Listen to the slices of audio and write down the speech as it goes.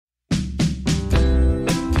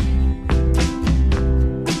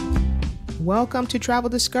Welcome to Travel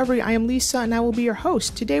Discovery. I am Lisa and I will be your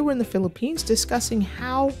host. Today we're in the Philippines discussing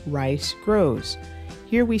how rice grows.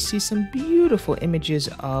 Here we see some beautiful images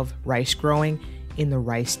of rice growing in the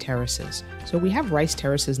rice terraces. So we have rice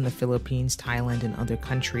terraces in the Philippines, Thailand, and other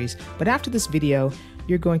countries. But after this video,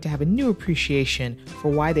 you're going to have a new appreciation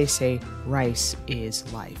for why they say rice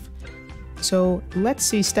is life. So let's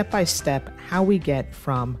see step by step how we get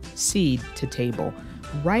from seed to table.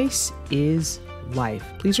 Rice is life.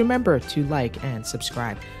 Please remember to like and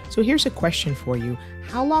subscribe. So here's a question for you.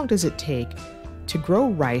 How long does it take to grow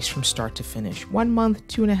rice from start to finish? 1 month,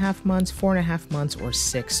 2.5 months, 4.5 months, or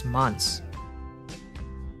 6 months?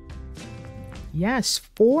 Yes,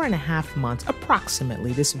 4.5 months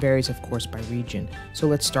approximately. This varies, of course, by region. So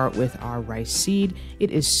let's start with our rice seed.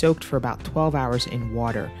 It is soaked for about 12 hours in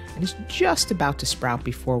water and is just about to sprout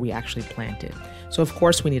before we actually plant it. So of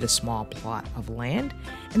course we need a small plot of land,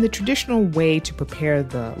 and the traditional way to prepare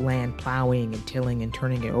the land, plowing and tilling and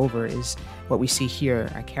turning it over, is what we see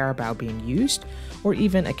here, a carabao being used, or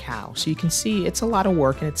even a cow. So you can see it's a lot of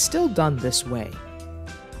work and it's still done this way.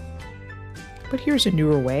 But here's a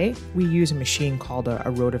newer way. We use a machine called a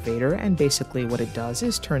rotavator, and basically what it does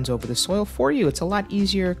is turns over the soil for you. It's a lot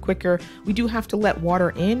easier, quicker. We do have to let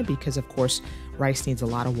water in because, of course, rice needs a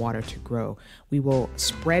lot of water to grow. We will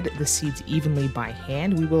spread the seeds evenly by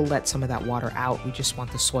hand. We will let some of that water out. We just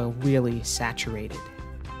want the soil really saturated.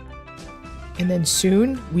 And then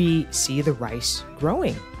soon we see the rice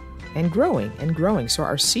growing and growing and growing. So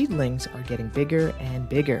our seedlings are getting bigger and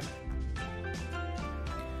bigger.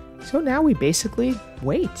 So now we basically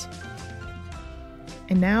wait.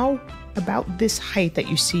 And now about this height that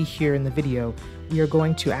you see here in the video, we are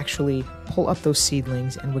going to actually pull up those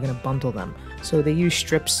seedlings and we're going to bundle them. So they use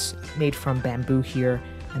strips made from bamboo here,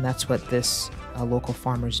 and that's what this local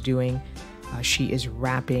farmer is doing. She is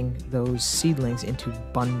wrapping those seedlings into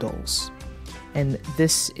bundles. And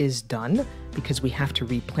this is done because we have to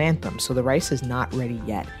replant them. So the rice is not ready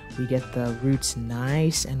yet. We get the roots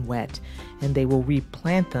nice and wet, and they will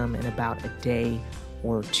replant them in about a day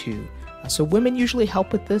or two. So women usually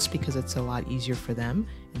help with this because it's a lot easier for them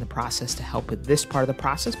in the process to help with this part of the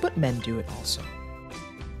process, but men do it also.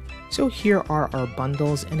 So here are our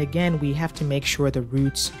bundles, and again, we have to make sure the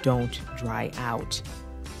roots don't dry out.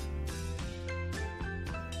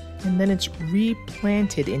 And then it's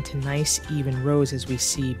replanted into nice even rows as we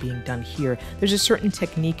see being done here. There's a certain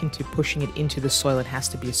technique into pushing it into the soil. It has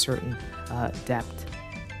to be a certain depth.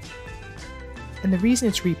 And the reason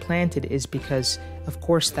it's replanted is because, of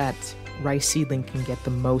course, that rice seedling can get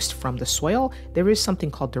the most from the soil. There is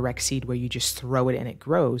something called direct seed where you just throw it and it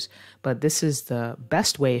grows, but this is the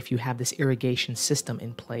best way if you have this irrigation system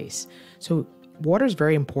in place. So water is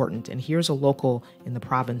very important, and here's a local in the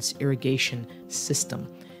province irrigation system.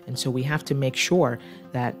 And so we have to make sure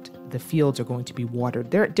that the fields are going to be watered.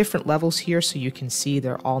 They're at different levels here, so you can see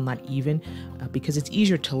they're all not even because it's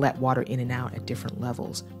easier to let water in and out at different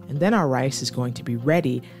levels. And then our rice is going to be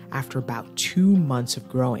ready after about 2 months of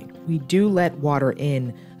growing. We do let water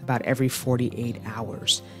in about every 48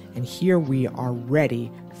 hours. And here we are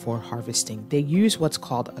ready for harvesting. They use what's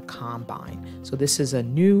called a combine. So this is a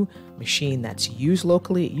new machine that's used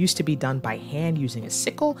locally. It used to be done by hand using a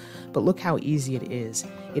sickle, but look how easy it is.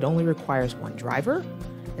 It only requires one driver,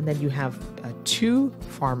 and then you have 2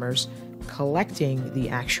 farmers collecting the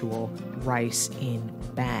actual rice in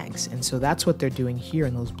bags. And so that's what they're doing here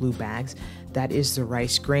in those blue bags. That is the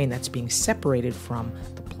rice grain that's being separated from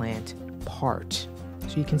the plant part.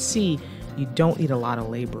 So you can see you don't need a lot of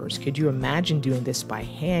laborers. Could you imagine doing this by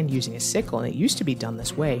hand using a sickle? And it used to be done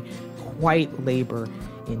this way, quite labor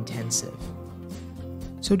intensive.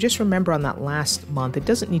 So just remember on that last month, it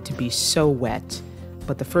doesn't need to be so wet,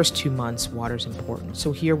 but the first 2 months, water is important.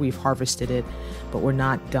 So here we've harvested it, but we're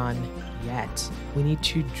not done yet. We need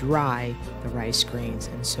to dry the rice grains.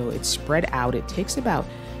 And so it's spread out. It takes about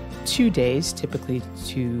 2 days typically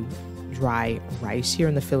to dry rice. Here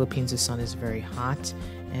in the Philippines, the sun is very hot,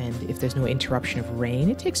 and if there's no interruption of rain,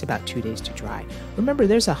 it takes about 2 days to dry. Remember,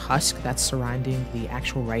 there's a husk that's surrounding the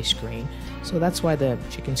actual rice grain, so that's why the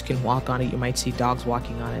chickens can walk on it. You might see dogs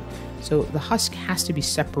walking on it. So the husk has to be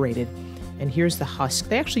separated, and here's the husk.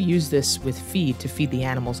 They actually use this with feed to feed the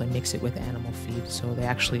animals and mix it with animal feed, so they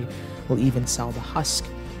actually will even sell the husk.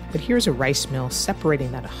 But here's a rice mill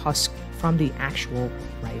separating that husk from the actual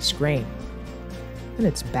rice grain. And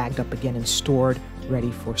it's bagged up again and stored, ready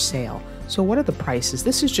for sale. So what are the prices?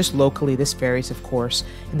 This is just locally. This varies, of course.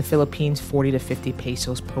 In the Philippines, 40 to 50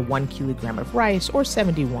 pesos per 1 kilogram of rice, or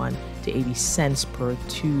 71 to 80 cents per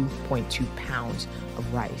 2.2 pounds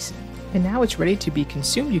of rice. And now it's ready to be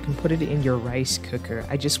consumed. You can put it in your rice cooker.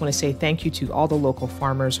 I just want to say thank you to all the local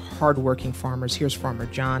farmers, hardworking farmers. Here's Farmer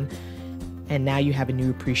John. And now you have a new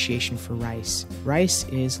appreciation for rice. Rice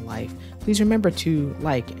is life. Please remember to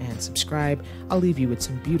like and subscribe. I'll leave you with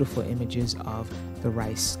some beautiful images of the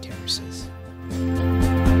rice terraces.